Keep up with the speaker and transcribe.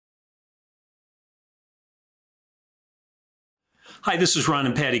Hi, this is Ron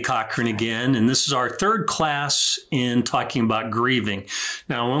and Patty Cochran again, and this is our third class in talking about grieving.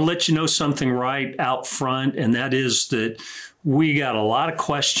 Now, I want to let you know something right out front, and that is that we got a lot of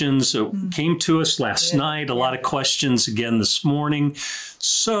questions that came to us last night, a lot of questions again this morning.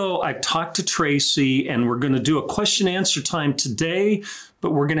 So I've talked to Tracy, and we're going to do a question answer time today,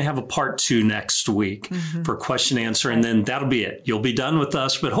 but we're going to have a part 2 next week for question answer, and then that'll be it. You'll be done with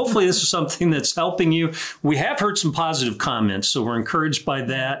us, but hopefully this is something that's helping you. We have heard some positive comments, so we're encouraged by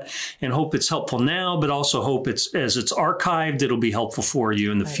that and hope it's helpful now, but also hope it's as it's archived, it'll be helpful for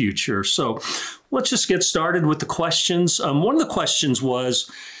you in the future. So let's just get started with the questions. One of the questions was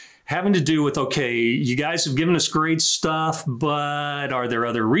having to do with, okay, you guys have given us great stuff, but are there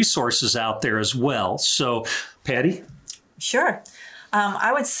other resources out there as well? So, Patty? Sure.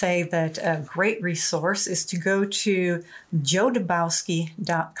 I would say that a great resource is to go to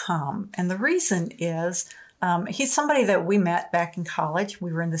joedabowski.com. And the reason is he's somebody that we met back in college.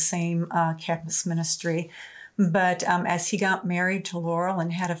 We were in the same campus ministry. But as he got married to Laurel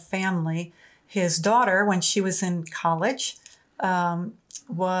and had a family, his daughter, when she was in college,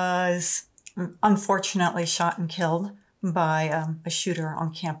 was unfortunately shot and killed by a shooter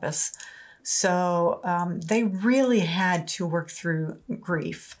on campus. So they really had to work through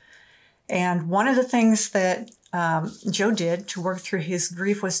grief. And one of the things that Joe did to work through his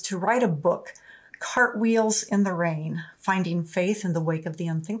grief was to write a book, Cartwheels in the Rain, Finding Faith in the Wake of the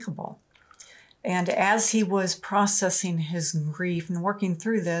Unthinkable. And as he was processing his grief and working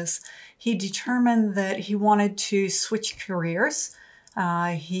through this, he determined that he wanted to switch careers.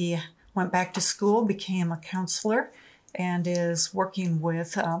 He went back to school, became a counselor, and is working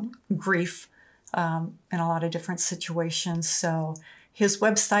with grief in a lot of different situations. So his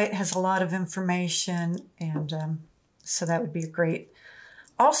website has a lot of information, and so that would be great.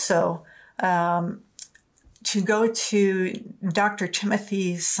 Also, to go to Dr.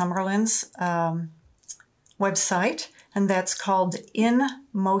 Timothy Summerlin's website, and that's called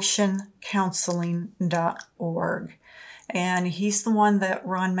inmotioncounseling.org. And he's the one that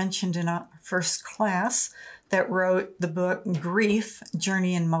Ron mentioned in our first class that wrote the book Grief,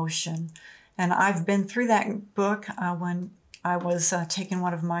 Journey in Motion. And I've been through that book when I was taking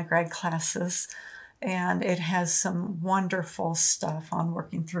one of my grad classes, and it has some wonderful stuff on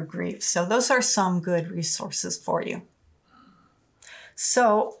working through grief. So those are some good resources for you.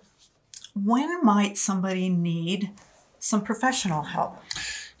 So when might somebody need some professional help?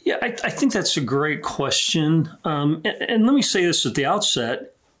 Yeah, I think that's a great question. And let me say this at the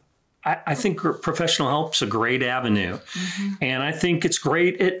outset. I think professional help is a great avenue. And I think it's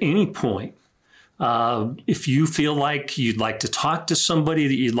great at any point. If you feel like you'd like to talk to somebody,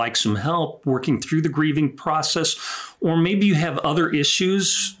 that you'd like some help working through the grieving process, or maybe you have other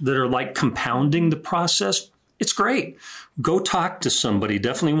issues that are like compounding the process, it's great. Go talk to somebody.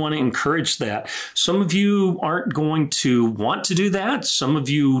 Definitely want to encourage that. Some of you aren't going to want to do that. Some of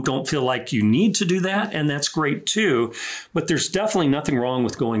you don't feel like you need to do that, and that's great too. But there's definitely nothing wrong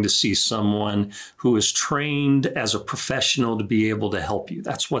with going to see someone who is trained as a professional to be able to help you.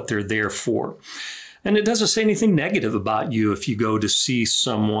 That's what they're there for. And it doesn't say anything negative about you if you go to see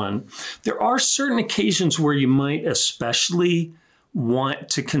someone. There are certain occasions where you might especially want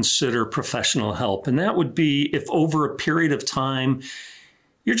to consider professional help. And that would be if over a period of time,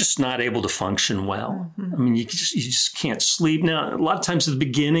 you're just not able to function well. I mean, you just can't sleep. Now, a lot of times at the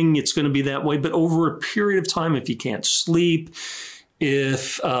beginning, it's going to be that way. But over a period of time, if you can't sleep,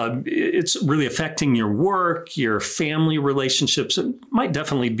 if it's really affecting your work, your family relationships, it might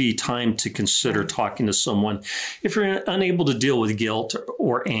definitely be time to consider talking to someone if you're unable to deal with guilt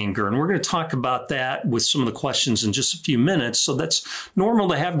or anger. And we're going to talk about that with some of the questions in just a few minutes. So that's normal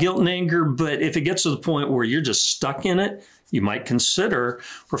to have guilt and anger, but if it gets to the point where you're just stuck in it, you might consider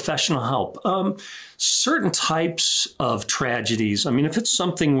professional help. Certain types of tragedies, I mean, if it's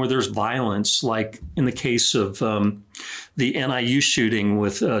something where there's violence, like in the case of the NIU shooting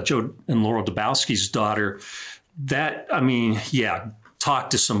with Joe and Laurel Dabowski's daughter, that, I mean, yeah, talk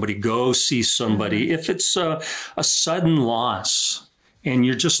to somebody, go see somebody. If it's a sudden loss and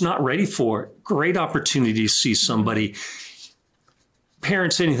you're just not ready for it, great opportunity to see somebody.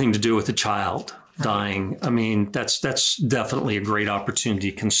 Parents, anything to do with a child dying. I mean, that's definitely a great opportunity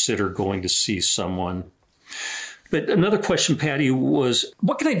to consider going to see someone. But another question, Patty, was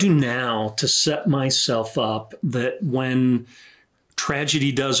what can I do now to set myself up that when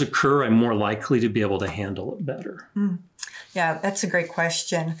tragedy does occur, I'm more likely to be able to handle it better? Yeah, that's a great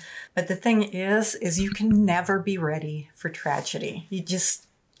question. But the thing is you can never be ready for tragedy.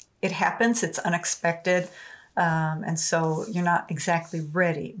 It happens, it's unexpected. And so you're not exactly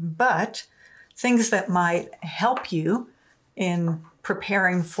ready. But things that might help you in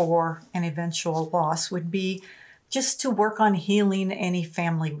preparing for an eventual loss would be just to work on healing any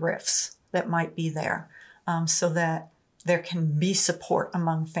family rifts that might be there, so that there can be support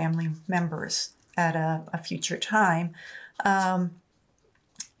among family members at a future time.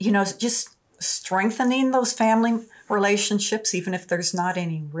 Just strengthening those family relationships, even if there's not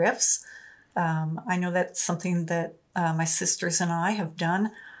any rifts. I know that's something that my sisters and I have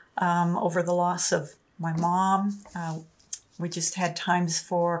done over the loss of my mom. We just had times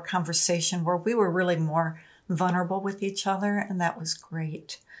for conversation where we were really more vulnerable with each other, and that was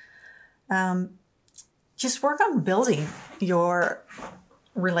great. Just work on building your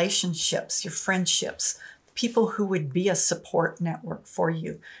relationships, your friendships, people who would be a support network for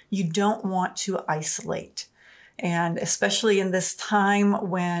you. You don't want to isolate. And especially in this time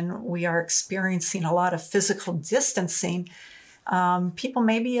when we are experiencing a lot of physical distancing, people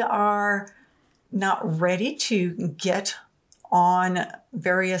maybe are not ready to get on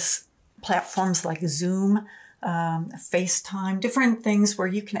various platforms like Zoom, FaceTime, different things where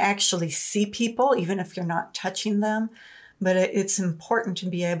you can actually see people, even if you're not touching them. But it's important to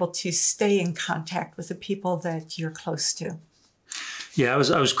be able to stay in contact with the people that you're close to. Yeah,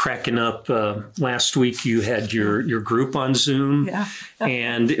 I was cracking up. Last week you had your group on Zoom, Yeah.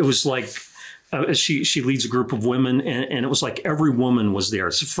 and it was like she leads a group of women, and it was like every woman was there.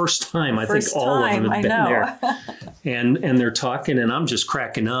 It's the first time I think all of them have been there, and they're talking, and I'm just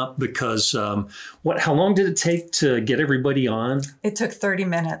cracking up because how long did it take to get everybody on? It took 30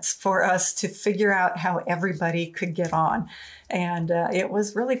 minutes for us to figure out how everybody could get on, and it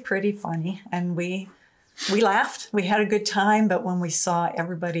was really pretty funny, and we laughed. We had a good time, but when we saw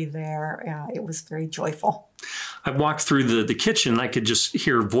everybody there, it was very joyful. I walked through the kitchen and I could just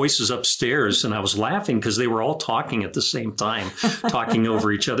hear voices upstairs, and I was laughing because they were all talking at the same time, talking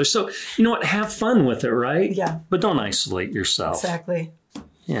over each other. So, you know what? Have fun with it, right? Yeah. But don't isolate yourself. Exactly.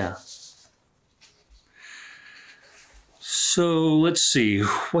 Yeah. So let's see.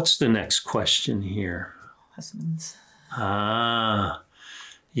 What's the next question here? Husbands.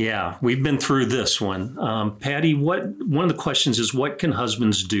 Yeah, we've been through this one. Patty, one of the questions is, what can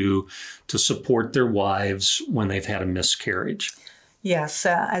husbands do to support their wives when they've had a miscarriage? Yes,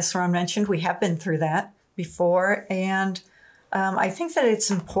 as Ron mentioned, we have been through that before. And I think that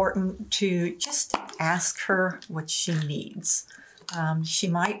it's important to just ask her what she needs. She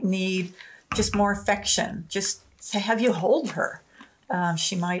might need just more affection, just to have you hold her.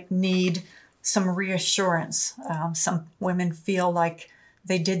 She might need some reassurance. Some women feel like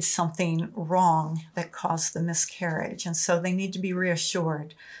they did something wrong that caused the miscarriage, and so they need to be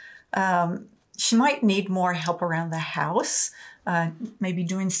reassured. She might need more help around the house, maybe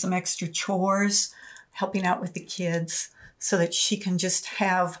doing some extra chores, helping out with the kids, so that she can just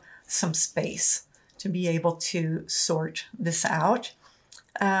have some space to be able to sort this out.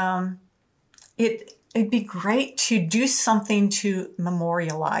 It'd be great to do something to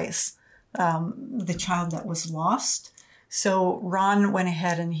memorialize the child that was lost. So Ron went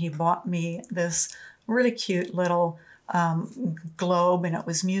ahead and he bought me this really cute little globe, and it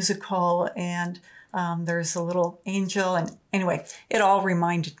was musical, and there's a little angel. And anyway, it all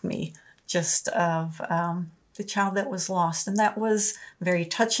reminded me just of the child that was lost. And that was very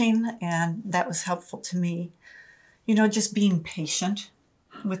touching, and that was helpful to me. Just being patient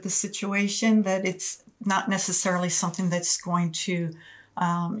with the situation, that it's not necessarily something that's she's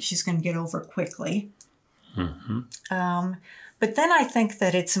going to get over quickly. Mm-hmm. But then I think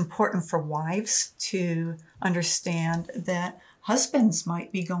that it's important for wives to understand that husbands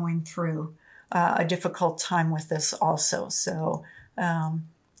might be going through a difficult time with this also. So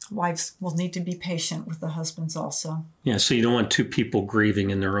wives will need to be patient with the husbands also. Yeah, so you don't want two people grieving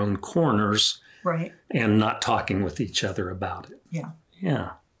in their own corners, right, and not talking with each other about it. Yeah.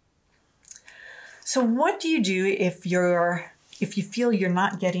 Yeah. So what do you do if you feel you're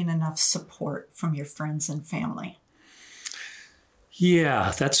not getting enough support from your friends and family?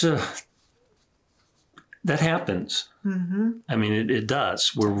 Yeah, that happens. Mm-hmm. I mean, it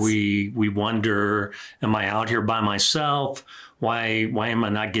does, where we wonder, am I out here by myself? Why am I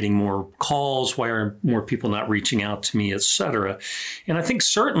not getting more calls? Why are more people not reaching out to me, et cetera? And I think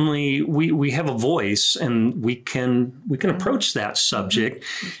certainly we have a voice, and we can approach that subject.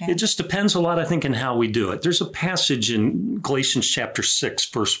 Mm-hmm. It just depends a lot, I think, in how we do it. There's a passage in Galatians chapter 6,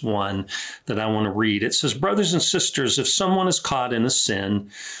 verse 1 that I want to read. It says, "Brothers and sisters, if someone is caught in a sin,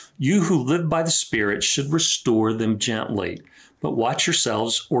 you who live by the Spirit should restore them gently. But watch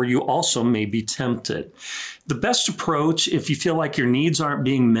yourselves, or you also may be tempted." The best approach, if you feel like your needs aren't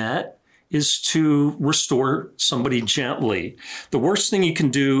being met, is to restore somebody gently. The worst thing you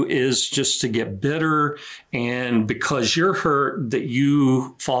can do is just to get bitter and because you're hurt that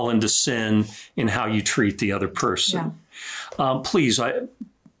you fall into sin in how you treat the other person. Yeah. Please,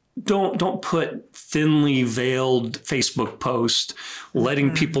 don't put thinly veiled Facebook post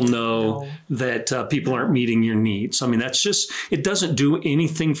letting people know that people aren't meeting your needs. I mean, that's just, it doesn't do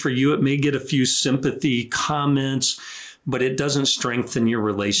anything for you. It may get a few sympathy comments, but it doesn't strengthen your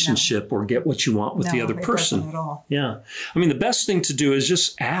relationship or get what you want with the other person. Doesn't at all. Yeah. I mean, the best thing to do is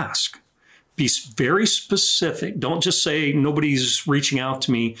just ask. Be very specific. Don't just say nobody's reaching out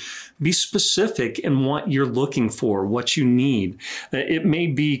to me. Be specific in what you're looking for, what you need. It may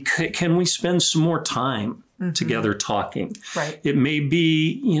be, can we spend some more time together talking? Right. It may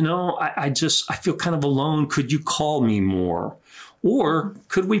be, I feel kind of alone. Could you call me more? Or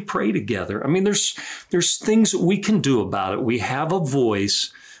could we pray together? I mean, there's things that we can do about it. We have a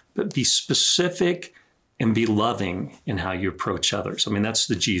voice, but be specific and be loving in how you approach others. I mean, that's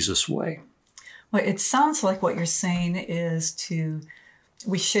the Jesus way. Well, it sounds like what you're saying is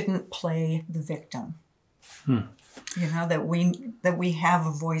we shouldn't play the victim. That we have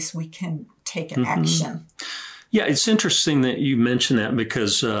a voice, we can take an action. Yeah, it's interesting that you mentioned that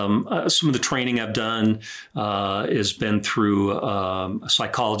because some of the training I've done has been through a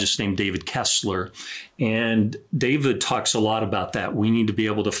psychologist named David Kessler. And David talks a lot about that. We need to be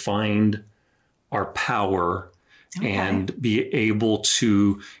able to find our power and be able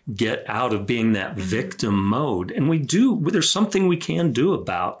to get out of being that victim mode. And we do. There's something we can do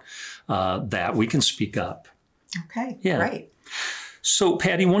about that. We can speak up. Okay, great. So,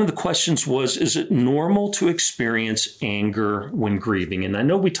 Patty, one of the questions was, is it normal to experience anger when grieving? And I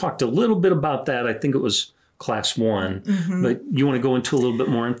know we talked a little bit about that. I think it was class 1, but you want to go into a little bit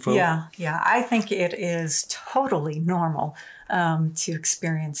more info? Yeah. I think it is totally normal to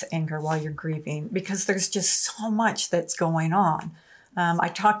experience anger while you're grieving because there's just so much that's going on. I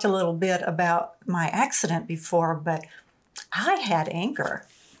talked a little bit about my accident before, but I had anger.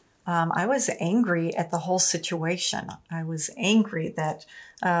 I was angry at the whole situation. I was angry that,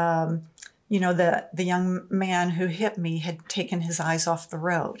 the young man who hit me had taken his eyes off the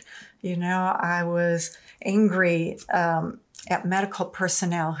road. I was angry at medical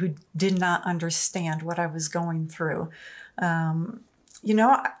personnel who did not understand what I was going through. I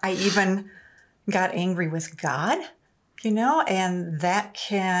even got angry with God, and that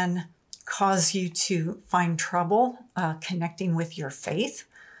can cause you to find trouble connecting with your faith.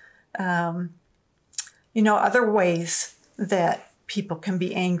 Other ways that people can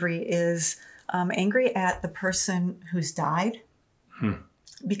be angry is angry at the person who's died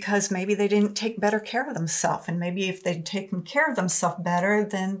because maybe they didn't take better care of themselves. And maybe if they'd taken care of themselves better,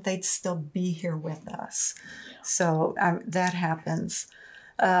 then they'd still be here with us. So that happens.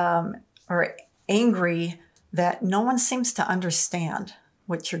 Or angry that no one seems to understand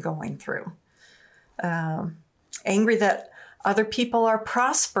what you're going through. Angry that other people are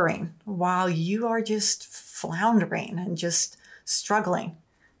prospering while you are just floundering and just struggling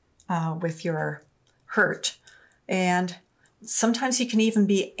with your hurt. And sometimes you can even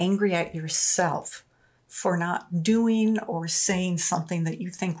be angry at yourself for not doing or saying something that you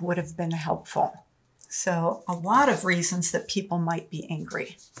think would have been helpful. So a lot of reasons that people might be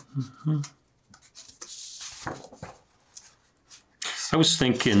angry. I was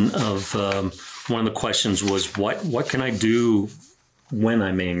thinking of one of the questions was what can I do when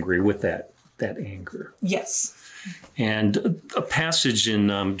I'm angry with that anger? Yes. And a passage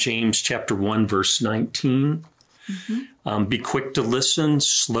in James chapter 1, verse 19, be quick to listen,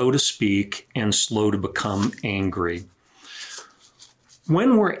 slow to speak, and slow to become angry.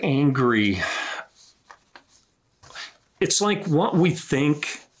 When we're angry, it's like what we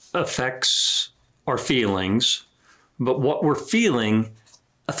think affects our feelings, but what we're feeling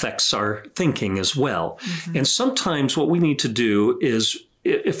affects our thinking as well. And sometimes what we need to do is,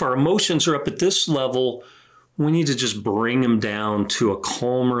 if our emotions are up at this level, we need to just bring them down to a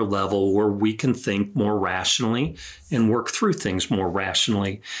calmer level where we can think more rationally and work through things more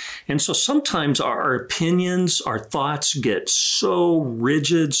rationally. And so sometimes our opinions, our thoughts get so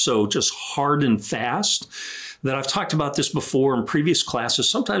rigid, so just hard and fast, that I've talked about this before in previous classes.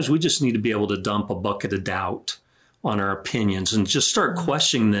 Sometimes we just need to be able to dump a bucket of doubt on our opinions and just start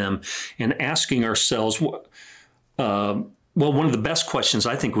questioning them and asking ourselves, one of the best questions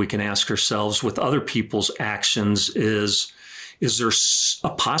I think we can ask ourselves with other people's actions is there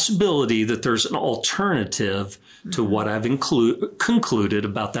a possibility that there's an alternative to what I've concluded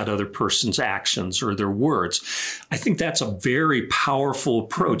about that other person's actions or their words? I think that's a very powerful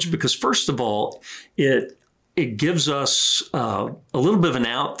approach because, first of all, it it gives us a little bit of an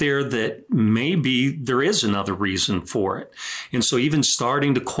out there that maybe there is another reason for it. And so even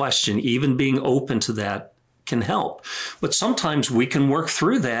starting to question, even being open to that can help. But sometimes we can work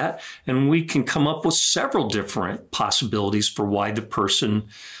through that and we can come up with several different possibilities for why the person,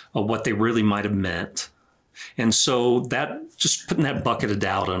 what they really might have meant. And so that just putting that bucket of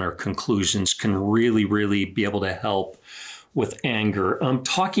doubt on our conclusions can really, really be able to help with anger.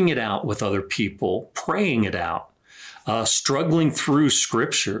 Talking it out with other people, praying it out, struggling through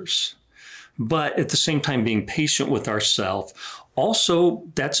scriptures, but at the same time being patient with ourselves. Also,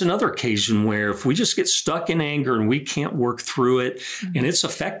 that's another occasion where if we just get stuck in anger and we can't work through it and it's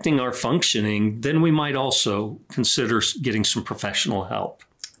affecting our functioning, then we might also consider getting some professional help.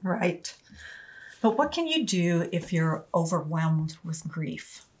 Right. But what can you do if you're overwhelmed with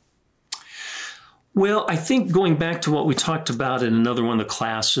grief? Well, I think going back to what we talked about in another one of the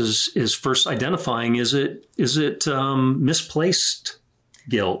classes is first identifying, is it misplaced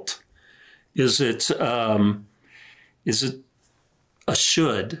guilt? Is it a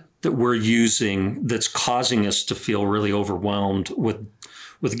should that we're using that's causing us to feel really overwhelmed with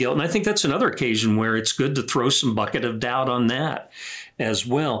guilt? And I think that's another occasion where it's good to throw some bucket of doubt on that as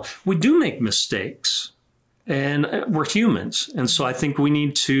well. We do make mistakes. And we're humans. And so I think we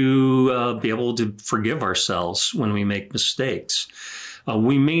need to be able to forgive ourselves when we make mistakes.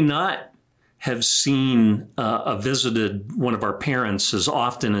 We may not have seen visited one of our parents as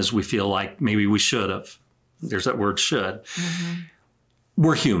often as we feel like maybe we should have. There's that word should. Mm-hmm.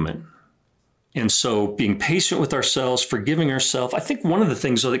 We're human. And so being patient with ourselves, forgiving ourselves. I think one of the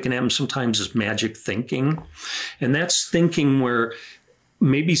things though, that can happen sometimes is magic thinking. And that's thinking where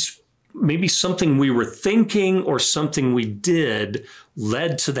maybe something we were thinking or something we did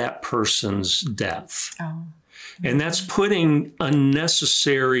led to that person's death. Oh. And that's putting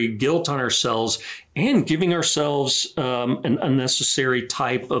unnecessary guilt on ourselves and giving ourselves an unnecessary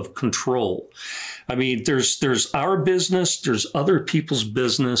type of control. I mean, there's our business, there's other people's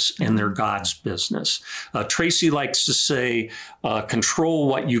business, and they're God's business. Tracy likes to say, control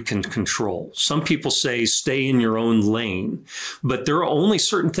what you can control. Some people say, stay in your own lane. But there are only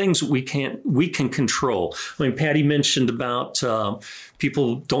certain things we can control. I mean, Patty mentioned about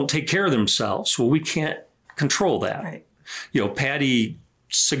people don't take care of themselves. Well, we can't control that. Right. You know, Patty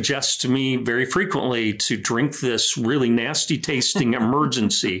suggests to me very frequently to drink this really nasty tasting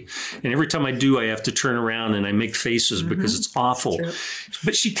Emergency. And every time I do, I have to turn around and I make faces because it's awful.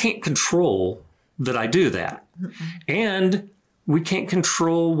 But she can't control that I do that. And we can't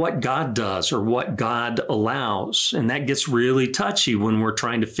control what God does or what God allows. And that gets really touchy when we're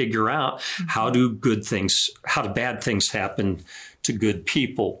trying to figure out how do bad things happen to good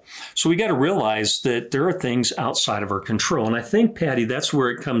people. So we got to realize that there are things outside of our control. And I think, Patty, that's where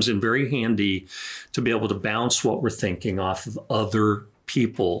it comes in very handy to be able to bounce what we're thinking off of other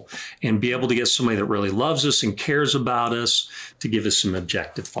people and be able to get somebody that really loves us and cares about us to give us some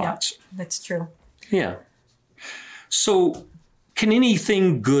objective thoughts. Yeah, that's true. Yeah. So can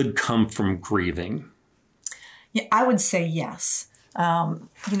anything good come from grieving? Yeah, I would say yes.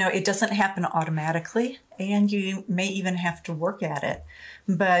 It doesn't happen automatically, and you may even have to work at it.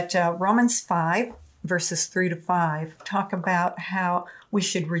 But Romans 5, verses 3-5, talk about how we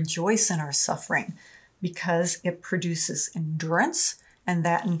should rejoice in our suffering because it produces endurance, and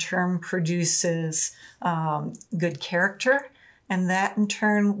that in turn produces good character, and that in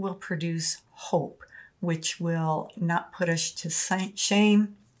turn will produce hope, which will not put us to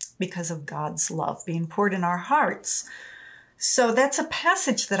shame because of God's love being poured in our hearts. So that's a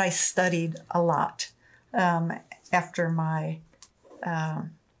passage that I studied a lot after my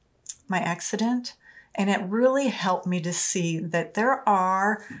accident, and it really helped me to see that there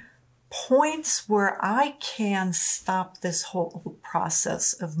are points where I can stop this whole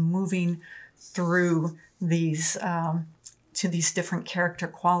process of moving through these to these different character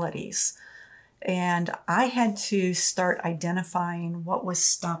qualities. And I had to start identifying what was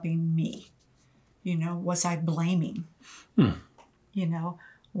stopping me. Was I blaming?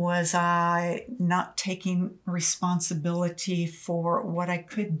 Was I not taking responsibility for what I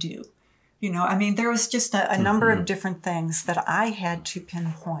could do? There was just a number of different things that I had to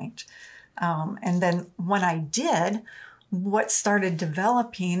pinpoint. And then when I did, what started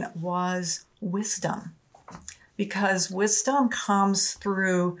developing was wisdom. Because wisdom comes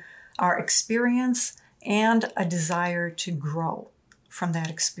through our experience and a desire to grow from that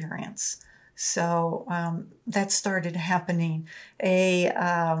experience. So that started happening,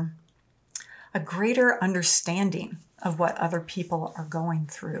 a greater understanding of what other people are going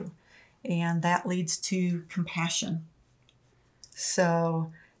through. And that leads to compassion.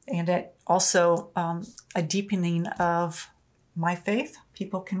 So And it also a deepening of my faith.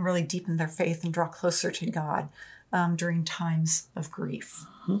 People can really deepen their faith and draw closer to God during times of grief.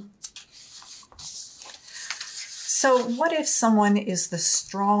 Mm-hmm. So what if someone is the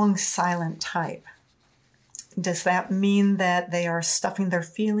strong, silent type? Does that mean that they are stuffing their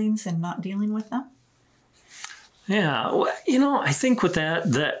feelings and not dealing with them? Yeah, well, I think with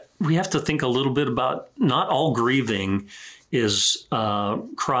that we have to think a little bit about not all grieving is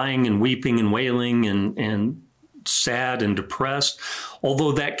crying and weeping and wailing and sad and depressed,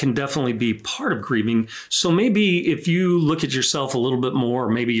 although that can definitely be part of grieving. So maybe if you look at yourself a little bit more, or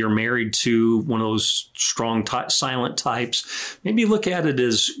maybe you're married to one of those strong, silent types, maybe look at it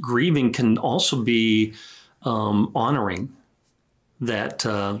as grieving can also be honoring that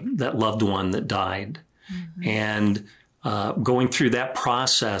loved one that died, mm-hmm. and going through that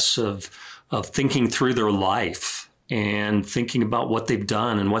process of thinking through their life and thinking about what they've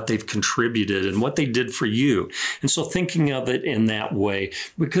done and what they've contributed and what they did for you. And so thinking of it in that way,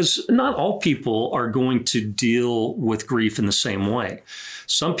 because not all people are going to deal with grief in the same way.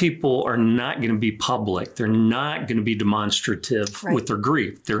 Some people are not going to be public. They're not going to be demonstrative with their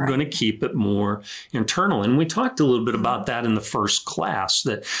grief. They're going to keep it more internal. And we talked a little bit about that in the first class,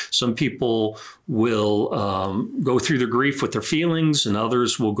 that some people will go through their grief with their feelings and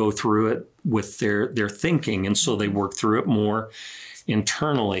others will go through it with their thinking. And so they work through it more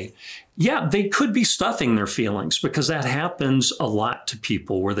internally. Yeah, they could be stuffing their feelings, because that happens a lot to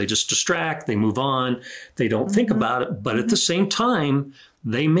people where they just distract, they move on, they don't mm-hmm. think about it. But mm-hmm. at the same time,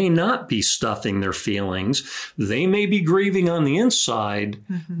 they may not be stuffing their feelings. They may be grieving on the inside.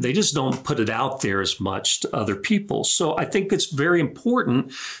 Mm-hmm. They just don't put it out there as much to other people. So I think it's very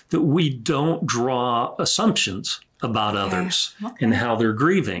important that we don't draw assumptions about others and how they're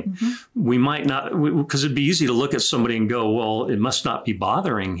grieving. Mm-hmm. We might not, because it'd be easy to look at somebody and go, well, it must not be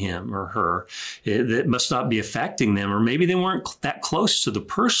bothering him or her. It must not be affecting them. Or maybe they weren't that close to the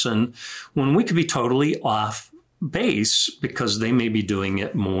person, when we could be totally off base because they may be doing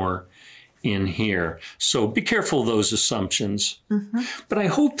it more in here. So be careful of those assumptions. Mm-hmm. But I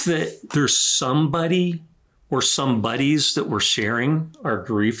hope that there's somebody or some buddies that we're sharing our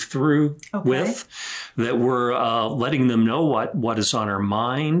grief through with, that we're letting them know what is on our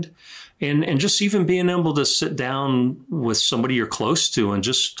mind. And just even being able to sit down with somebody you're close to and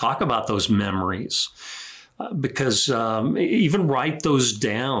just talk about those memories. Because even write those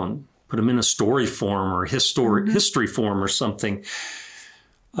down, put them in a story form or history form or something.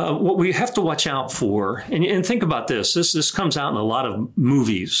 What we have to watch out for, and think about this comes out in a lot of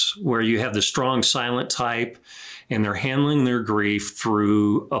movies where you have the strong silent type and they're handling their grief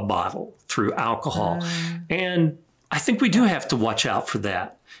through a bottle, through alcohol. And I think we do have to watch out for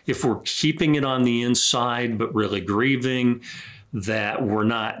that. If we're keeping it on the inside but really grieving, that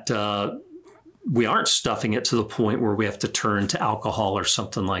we aren't stuffing it to the point where we have to turn to alcohol or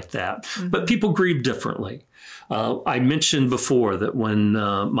something like that. Mm-hmm. But people grieve differently. I mentioned before that when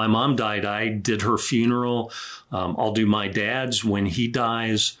my mom died, I did her funeral. I'll do my dad's when he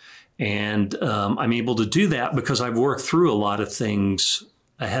dies. And I'm able to do that because I've worked through a lot of things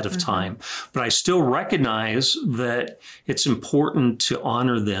ahead of time. But I still recognize that it's important to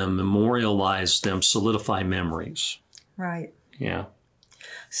honor them, memorialize them, solidify memories. Right. Yeah.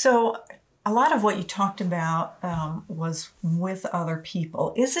 So a lot of what you talked about was with other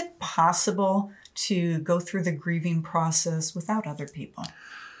people. Is it possible to go through the grieving process without other people?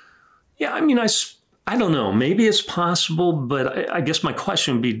 Yeah, I mean, I don't know. Maybe it's possible, but I guess my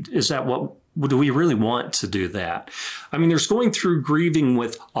question would be, is that do we really want to do that? I mean, there's going through grieving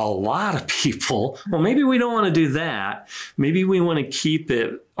with a lot of people. Well, maybe we don't want to do that. Maybe we want to keep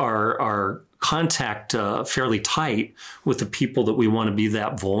our contact fairly tight with the people that we want to be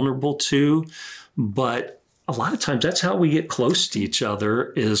that vulnerable to. But a lot of times that's how we get close to each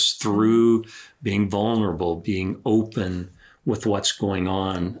other, is through being vulnerable, being open with what's going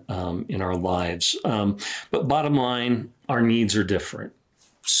on in our lives. But bottom line, our needs are different.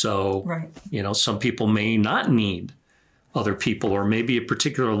 So, some people may not need other people, or maybe a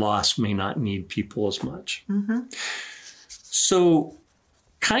particular loss may not need people as much. Mm-hmm. So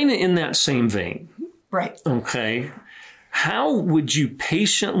kind of in that same vein. Right. Okay. How would you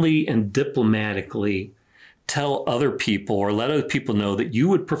patiently and diplomatically tell other people or let other people know that you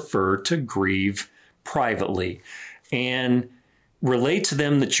would prefer to grieve privately, and relate to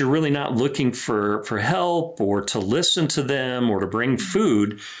them that you're really not looking for help or to listen to them or to bring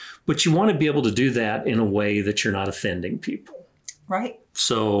food, but you want to be able to do that in a way that you're not offending people? Right.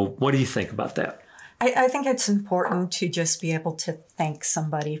 So what do you think about that? I think it's important to just be able to thank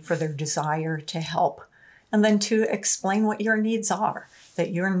somebody for their desire to help and then to explain what your needs are,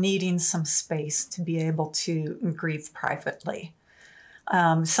 that you're needing some space to be able to grieve privately.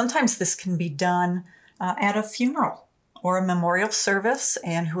 Sometimes this can be done at a funeral or a memorial service,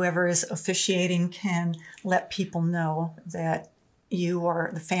 and whoever is officiating can let people know that you or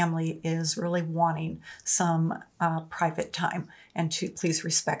the family is really wanting some private time, and to please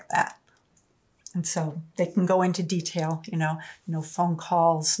respect that. And so they can go into detail, no phone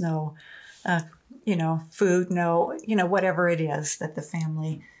calls, no, food, no, whatever it is that the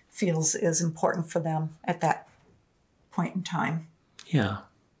family feels is important for them at that point in time. Yeah.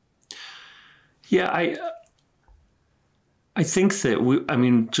 Yeah, I think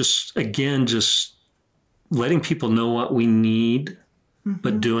that just letting people know what we need,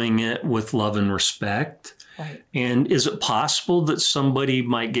 but doing it with love and respect. Right. And is it possible that somebody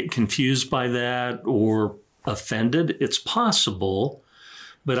might get confused by that or offended? It's possible,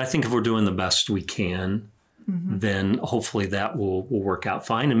 but I think if we're doing the best we can, then hopefully that will work out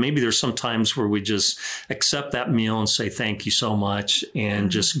fine. And maybe there's some times where we just accept that meal and say, thank you so much,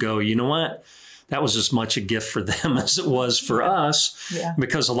 and just go, you know what? That was as much a gift for them as it was for us,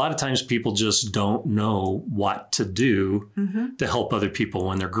 because a lot of times people just don't know what to do to help other people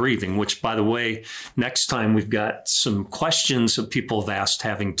when they're grieving, which, by the way, next time we've got some questions that people have asked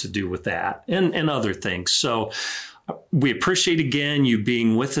having to do with that and other things. So we appreciate, again, you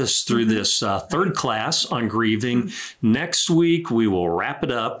being with us through this third class on grieving. Next week, we will wrap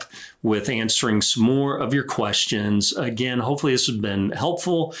it up with answering some more of your questions. Again, hopefully this has been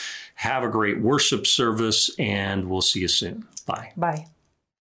helpful. Have a great worship service, and we'll see you soon. Bye. Bye.